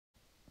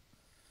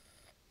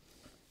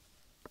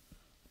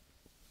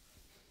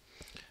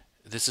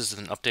This is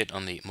an update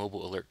on the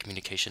Mobile Alert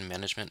Communication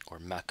Management, or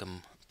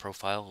mACM,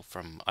 profile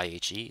from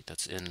IHE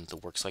that's in the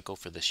work cycle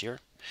for this year.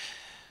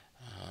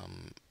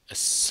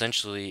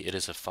 Essentially, it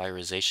is a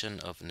fireization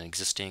of an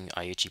existing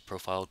IHE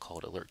profile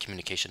called Alert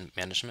Communication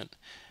Management.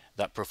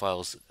 That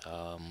profile is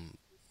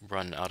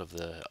run out of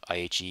the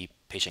IHE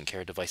Patient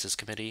Care Devices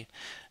Committee.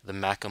 The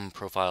mACM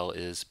profile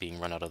is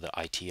being run out of the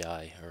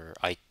ITI, or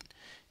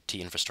IT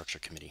Infrastructure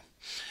Committee.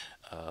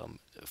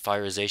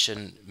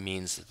 Fireization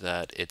means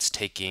that it's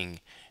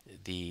taking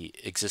the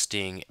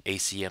existing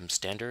ACM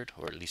standard,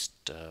 or at least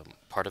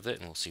part of it,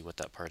 and we'll see what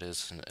that part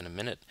is in a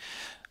minute,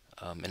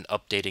 and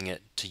updating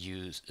it to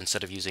use,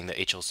 instead of using the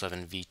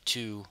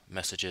HL7v2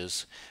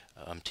 messages,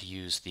 to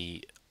use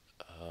the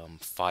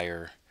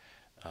FIRE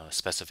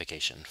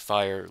specification.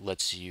 FIRE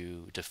lets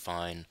you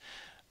define,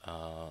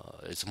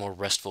 it's a more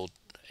RESTful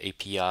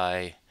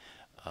API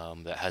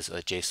that has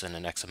a JSON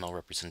and XML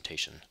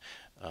representation.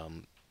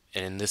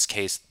 And in this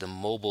case, the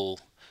mobile,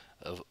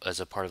 as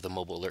a part of the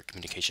mobile alert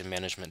communication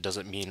management,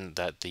 doesn't mean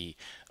that the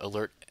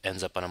alert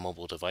ends up on a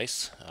mobile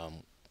device,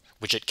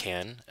 which it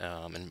can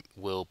and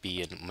will be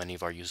in many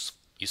of our use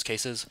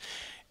cases.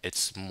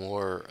 It's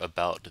more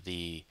about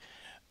the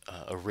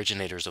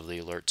originators of the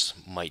alerts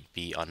might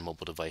be on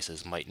mobile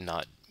devices, might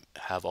not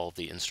have all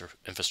the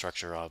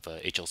infrastructure of a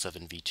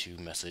HL7v2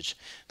 message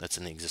that's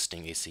in the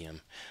existing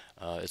ACM.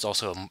 It's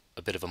also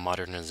a bit of a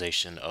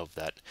modernization of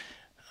that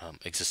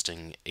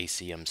existing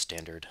ACM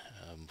standard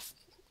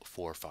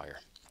for FIRE.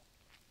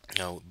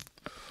 Now,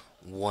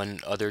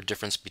 one other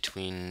difference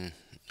between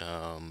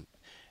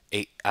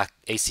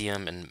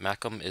ACM and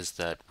mACM is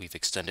that we've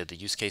extended the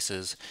use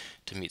cases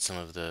to meet some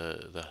of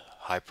the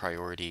high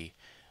priority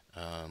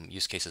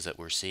use cases that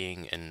we're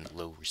seeing in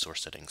low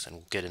resource settings, and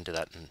we'll get into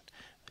that in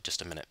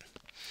just a minute.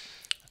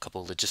 A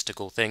couple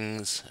logistical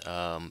things.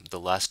 The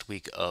last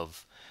week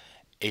of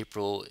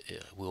April,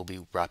 we'll be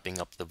wrapping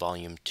up the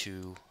Volume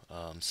 2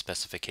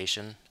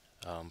 specification,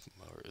 or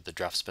the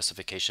draft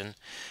specification.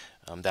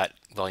 That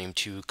Volume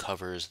 2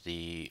 covers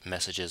the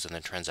messages and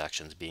the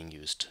transactions being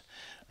used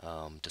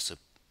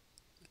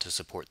to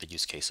support the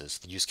use cases.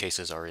 The use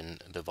cases are in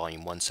the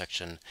Volume 1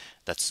 section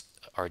that's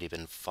already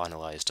been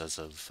finalized as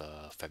of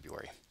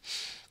February.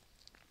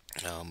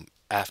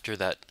 After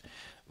that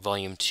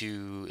Volume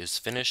 2 is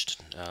finished,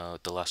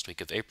 the last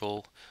week of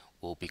April,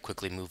 we'll be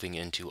quickly moving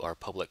into our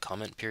public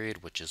comment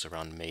period, which is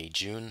around May,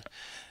 June.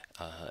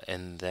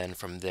 And then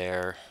from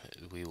there,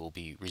 we will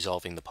be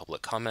resolving the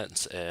public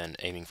comments and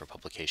aiming for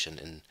publication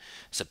in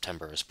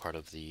September as part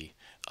of the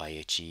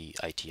IHE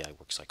ITI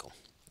work cycle.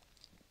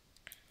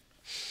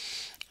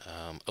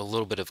 A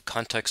little bit of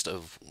context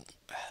of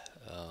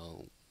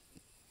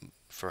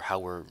for how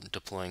we're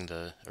deploying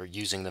or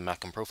using the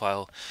mACM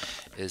profile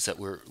is that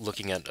we're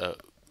looking at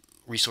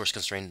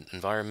resource-constrained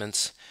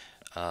environments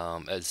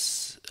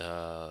as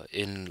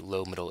in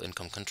low middle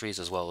income countries,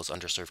 as well as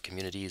underserved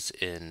communities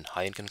in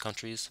high income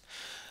countries.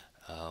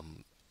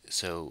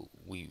 So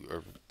we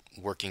are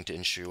working to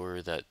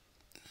ensure that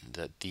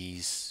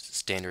these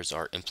standards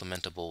are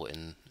implementable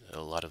in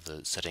a lot of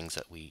the settings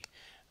that we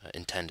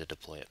intend to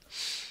deploy it.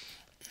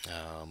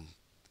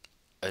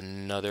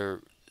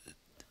 Another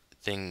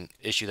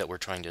issue that we're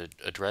trying to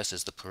address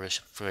is the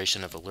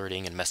proliferation of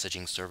alerting and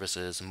messaging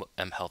services,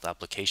 mHealth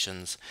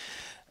applications,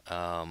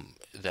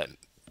 that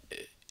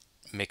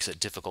makes it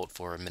difficult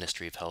for a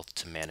Ministry of Health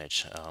to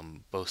manage,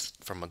 both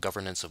from a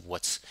governance of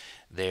what's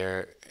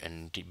there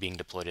and being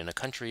deployed in a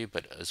country,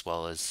 but as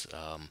well as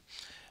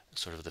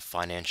sort of the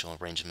financial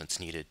arrangements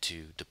needed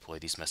to deploy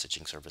these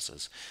messaging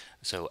services.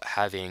 So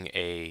having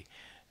a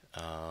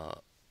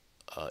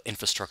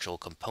infrastructural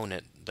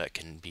component that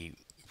can be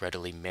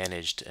readily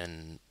managed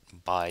and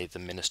by the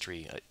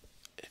ministry, I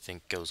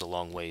think, goes a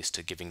long ways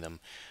to giving them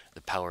the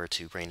power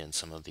to rein in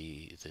some of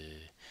the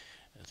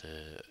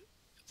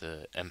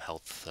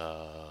mHealth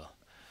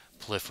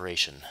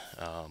proliferation.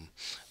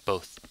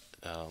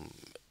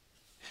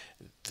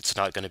 It's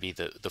not going to be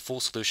the full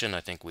solution. I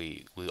think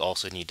we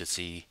also need to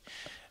see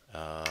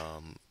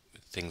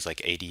things like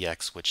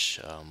ADX,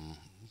 which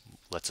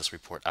lets us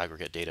report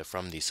aggregate data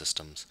from these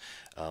systems.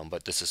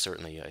 But this is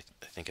certainly, I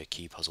think, a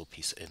key puzzle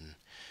piece in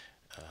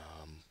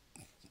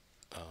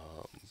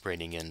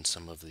reining in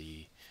some of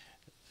the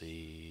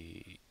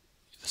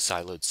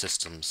siloed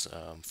systems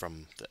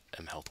from the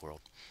mHealth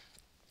world.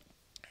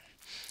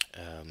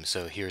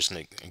 So here's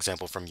an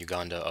example from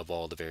Uganda of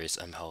all the various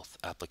mHealth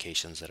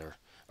applications that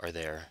are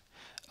there.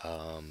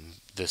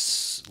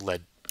 This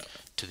led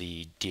to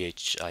the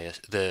DHIS,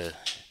 the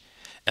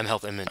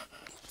mHealth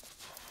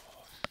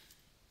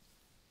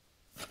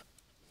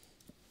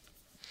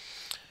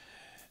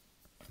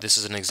This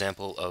is an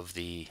example of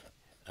the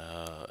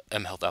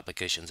mHealth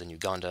applications in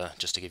Uganda,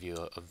 just to give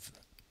you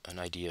an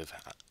idea of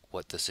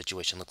what the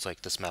situation looks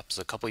like. This map is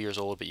a couple years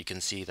old, but you can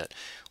see that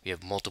we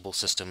have multiple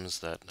systems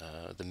that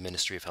the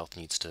Ministry of Health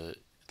needs to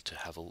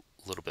have a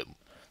little bit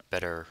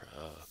better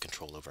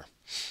control over.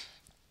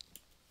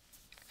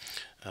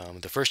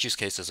 The first use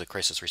case is a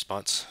crisis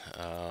response.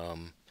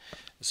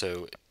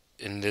 So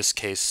in this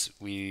case,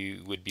 we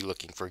would be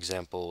looking, for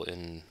example,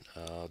 in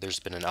there's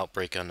been an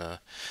outbreak of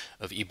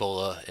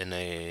Ebola in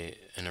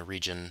a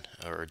region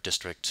or a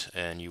district,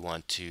 and you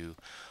want to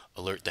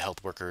alert the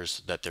health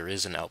workers that there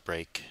is an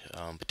outbreak,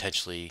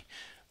 potentially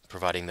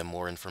providing them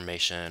more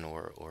information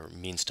or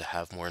means to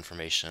have more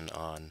information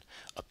on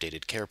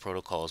updated care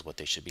protocols, what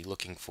they should be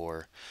looking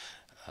for.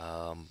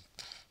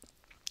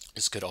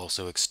 This could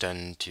also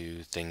extend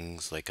to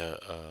things like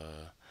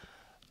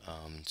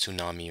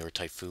tsunami or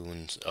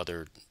typhoons,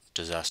 other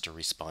disaster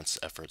response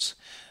efforts.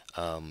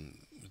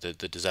 The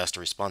disaster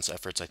response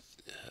efforts, I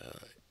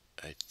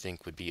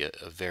think, would be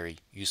a very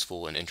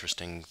useful and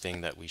interesting thing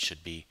that we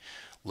should be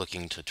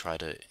looking to try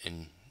to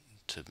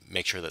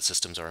make sure that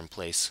systems are in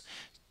place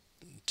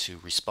to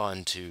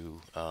respond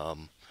to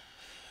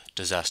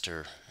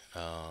disaster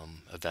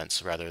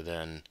events rather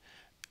than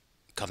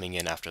coming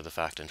in after the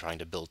fact and trying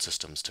to build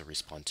systems to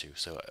respond to.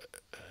 So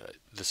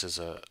this is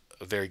a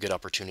very good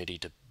opportunity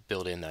to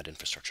build in that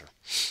infrastructure.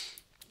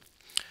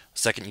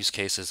 Second use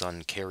case is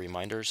on care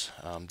reminders.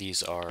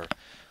 These are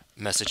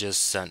messages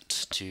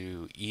sent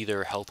to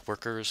either health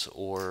workers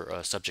or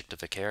a subject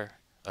of care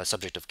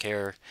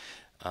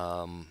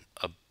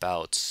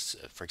about,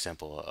 for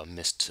example, a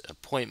missed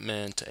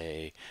appointment,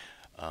 an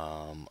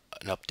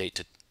update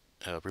to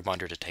a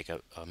reminder to take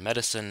a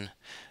medicine.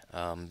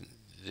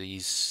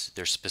 There's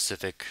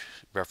specific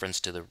reference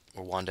to the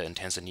Rwanda and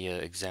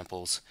Tanzania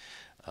examples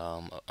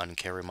on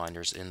care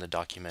reminders in the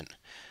document.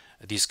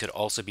 These could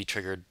also be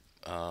triggered.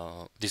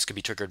 These could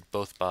be triggered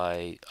both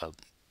by a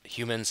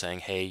human saying,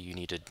 "Hey, you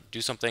need to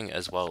do something,"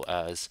 as well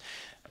as,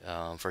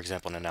 for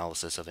example, an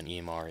analysis of an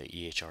EMR or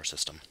EHR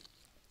system.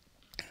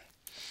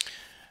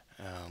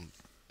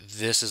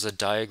 This is a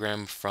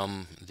diagram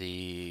from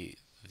the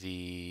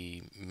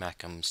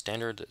mACM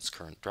standard, its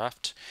current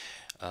draft.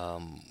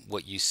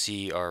 What you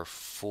see are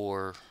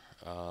four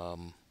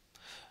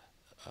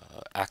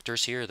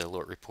actors here: the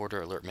alert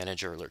reporter, alert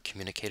manager, alert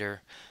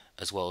communicator,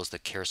 as well as the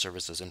care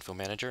services info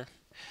manager.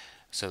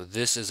 So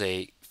this is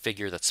a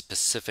figure that's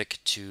specific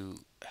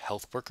to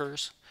health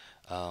workers,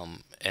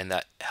 and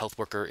that health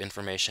worker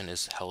information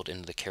is held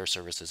in the care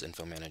services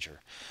info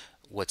manager.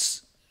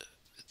 What's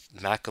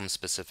mACM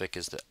specific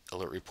is the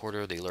alert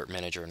reporter, the alert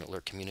manager, and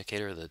alert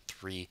communicator, the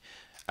three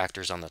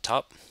actors on the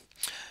top.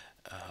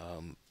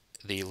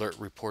 The alert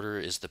reporter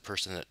is the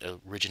person that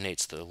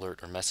originates the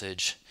alert or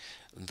message.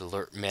 The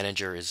alert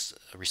manager is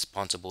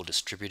responsible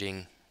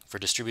for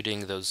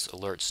distributing those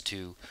alerts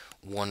to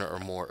one or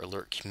more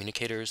alert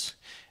communicators,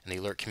 and the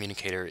alert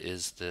communicator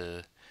is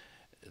the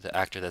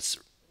actor that's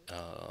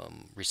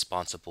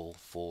responsible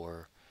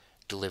for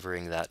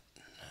delivering that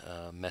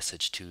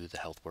message to the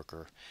health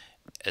worker,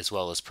 as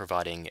well as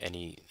providing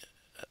any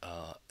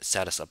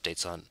status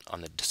updates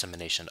on the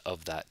dissemination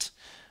of that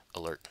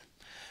alert.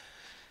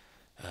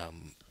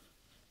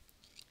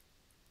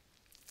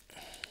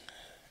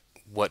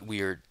 What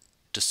we are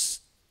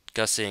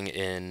discussing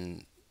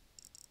in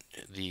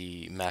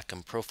the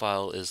mACM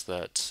profile is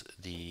that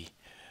the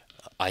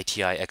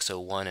ITI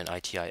X01 and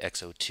ITI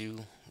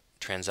X02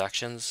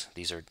 transactions,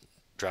 these are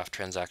draft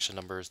transaction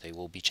numbers, they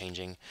will be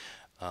changing.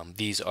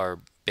 These are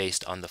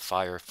based on the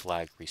fire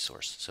flag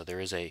resource. So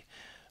there is a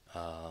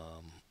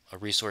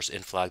resource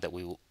in flag that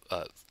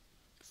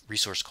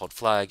resource called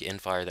flag in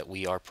fire that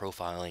we are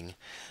profiling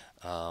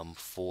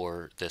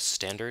for this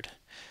standard.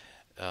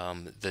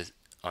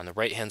 On the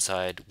right hand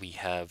side, we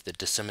have the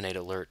disseminate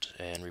alert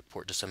and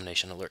report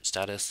dissemination alert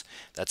status.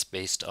 That's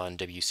based on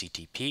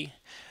WCTP.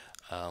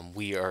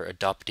 We are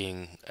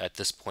adopting at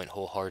this point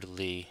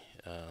wholeheartedly,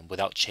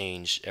 without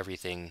change,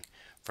 everything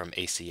from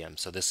ACM.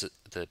 So the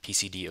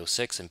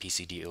PCD06 and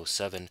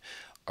PCD07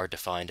 are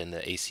defined in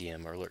the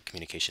ACM, or Alert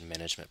Communication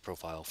Management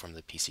profile, from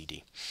the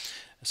PCD.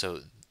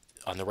 So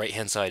on the right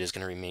hand side is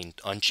going to remain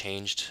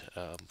unchanged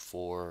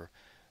for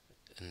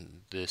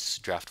this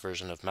draft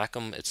version of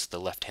mACM. It's the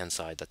left hand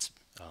side that's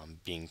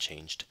being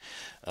changed,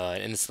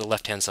 and it's the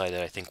left hand side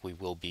that I think we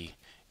will be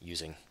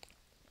using,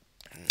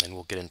 and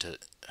we'll get into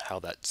how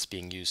that's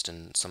being used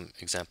in some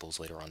examples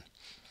later on.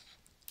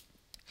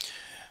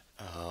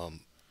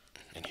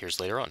 And here's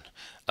later on.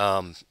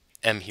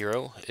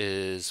 mHero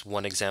is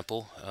one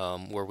example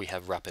where we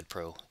have Rapid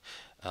Pro.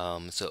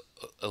 So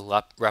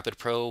Rapid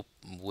Pro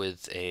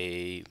with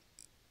a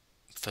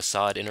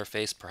facade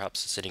interface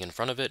perhaps sitting in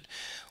front of it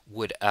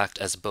would act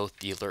as both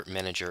the alert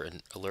manager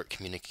and alert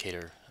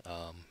communicator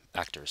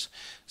actors.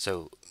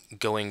 So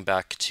going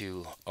back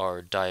to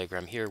our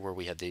diagram here where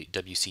we had the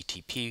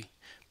WCTP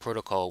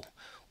protocol,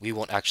 we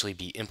won't actually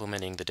be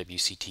implementing the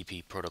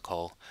WCTP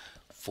protocol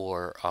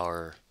for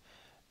our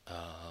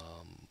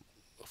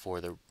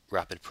for the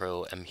Rapid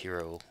Pro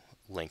mHero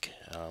link.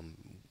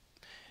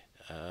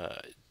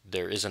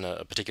 There isn't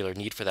a particular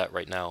need for that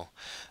right now.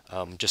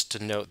 Just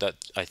to note that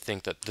I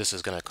think that this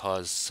is going to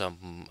cause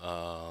some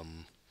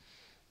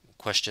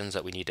questions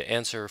that we need to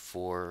answer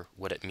for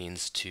what it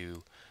means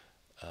to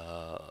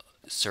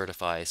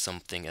certify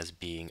something as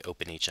being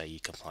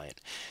OpenHIE compliant,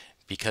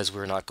 because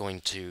we're not going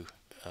to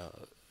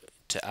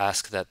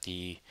ask that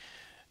the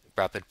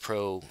Rapid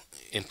Pro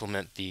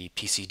implement the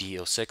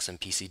PCD06 and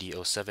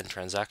PCD07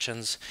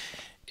 transactions,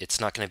 it's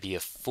not going to be a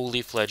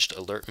fully fledged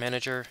alert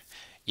manager,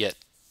 yet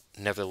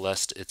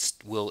nevertheless it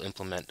will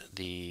implement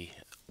the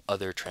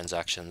other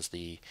transactions,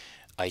 the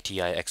ITI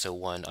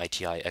X01,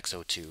 ITI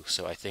X02.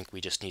 So I think we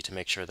just need to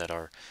make sure that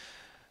our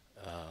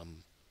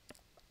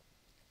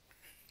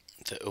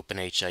the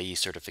OpenHIE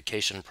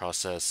certification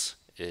process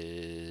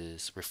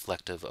is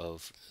reflective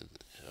of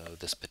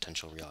this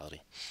potential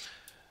reality.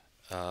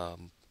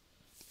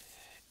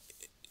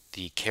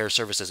 The Care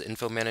Services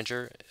Info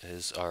Manager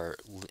is our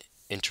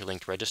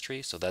interlinked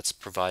registry, so that's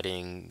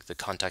providing the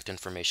contact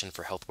information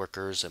for health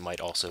workers. It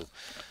might also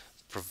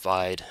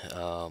provide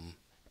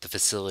the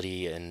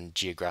facility and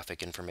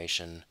geographic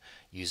information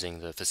using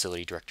the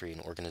facility directory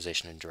and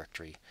organization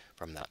directory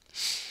from that,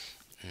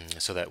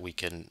 so that we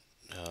can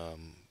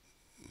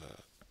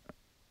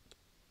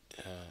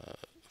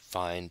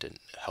find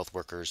health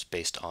workers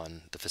based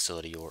on the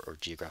facility or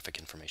geographic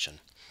information.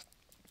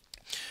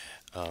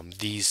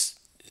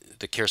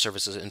 The Care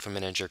Services Info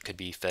Manager could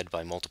be fed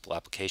by multiple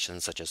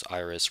applications such as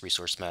Iris,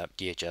 Resource Map,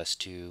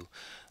 DHIS2,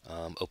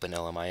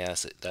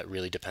 OpenLMIS. That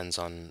really depends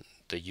on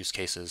the use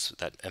cases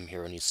that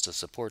mHero needs to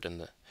support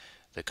and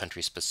the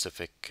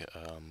country-specific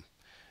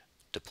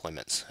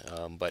deployments.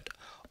 But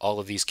all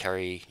of these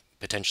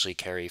potentially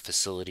carry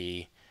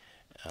facility,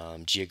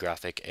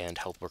 geographic, and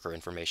health worker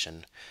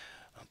information.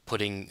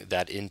 Putting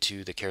that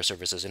into the Care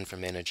Services Info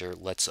Manager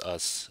lets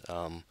us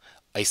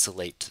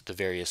isolate the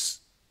various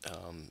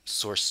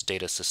source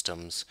data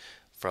systems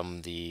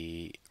from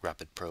the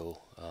Rapid Pro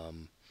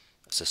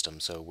system.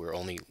 So we're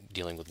only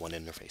dealing with one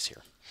interface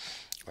here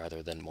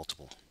rather than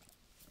multiple.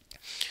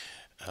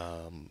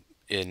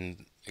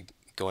 In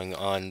going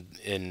on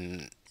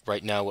in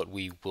right now, what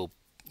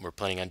we're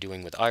planning on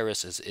doing with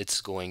Iris is it's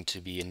going to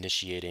be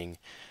initiating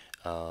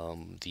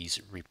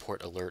these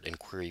report alert and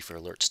query for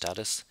alert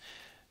status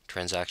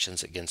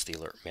transactions against the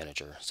alert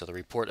manager. So the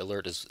report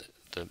alert is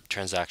the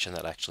transaction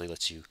that actually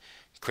lets you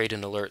create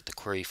an alert. The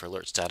query for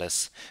alert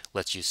status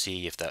lets you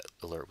see if that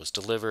alert was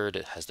delivered,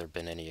 has there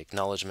been any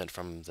acknowledgement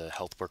from the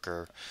health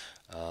worker,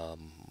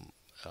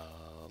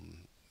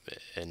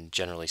 and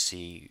generally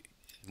see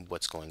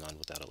what's going on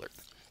with that alert.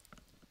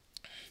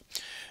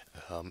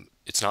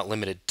 It's not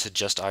limited to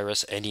just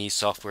Iris. Any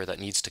software that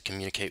needs to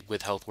communicate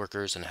with health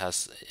workers and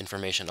has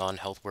information on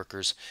health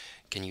workers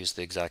can use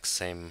the exact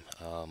same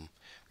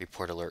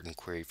report alert and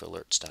query for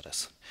alert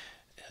status.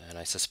 And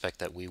I suspect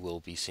that we will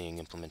be seeing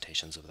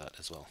implementations of that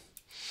as well.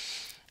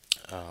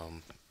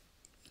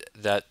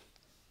 That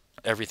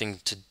everything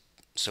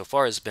so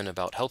far has been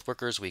about health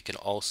workers. We can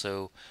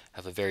also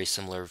have a very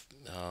similar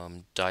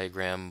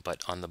diagram,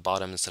 but on the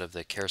bottom, instead of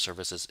the Care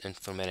Services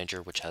Info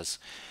Manager, which has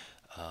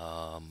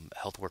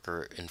health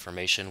worker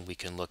information, we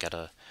can look at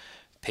a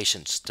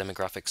patient's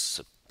demographics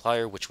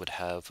supplier, which would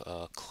have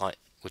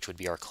which would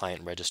be our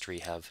client registry,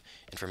 have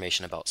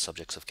information about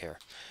subjects of care.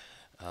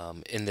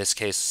 In this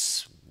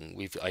case,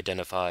 we've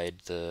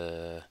identified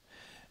the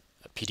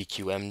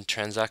PDQM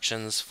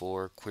transactions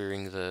for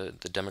querying the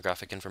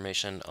demographic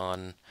information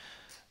on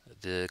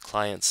the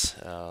clients.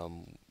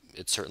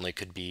 It certainly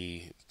could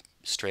be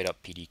straight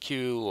up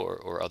PDQ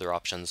or other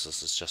options.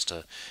 This is just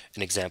an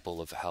example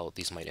of how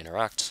these might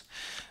interact.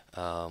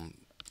 But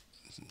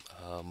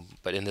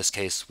in this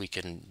case,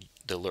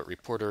 the alert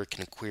reporter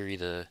can query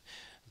the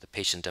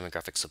patient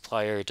demographic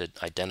supplier to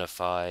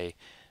identify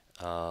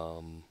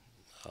a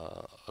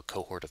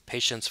cohort of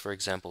patients, for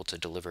example, to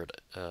deliver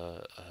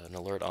an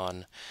alert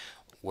on,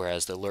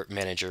 whereas the alert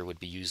manager would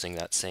be using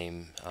that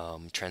same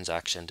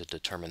transaction to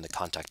determine the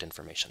contact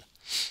information.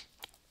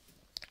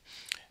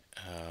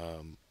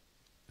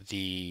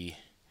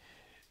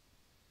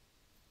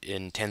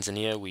 In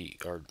Tanzania, we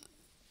are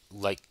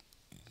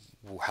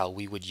how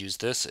we would use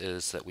this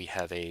is that we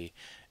have a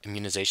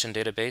immunization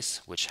database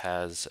which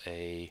has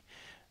a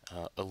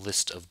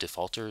list of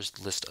defaulters,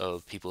 list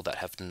of people that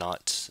have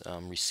not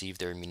received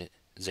their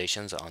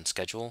immunizations on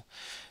schedule,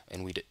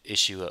 and we'd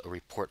issue a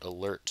report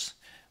alert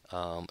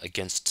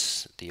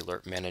against the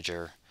alert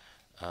manager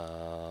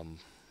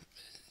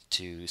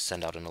to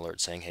send out an alert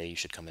saying, hey, you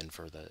should come in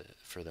for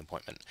the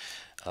appointment.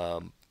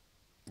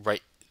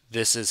 Right,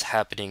 this is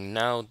happening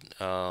now,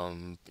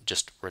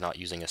 just we're not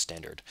using a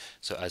standard.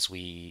 So as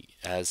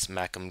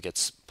mACM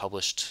gets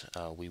published,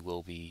 we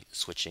will be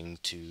switching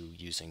to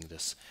using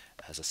this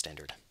as a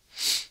standard.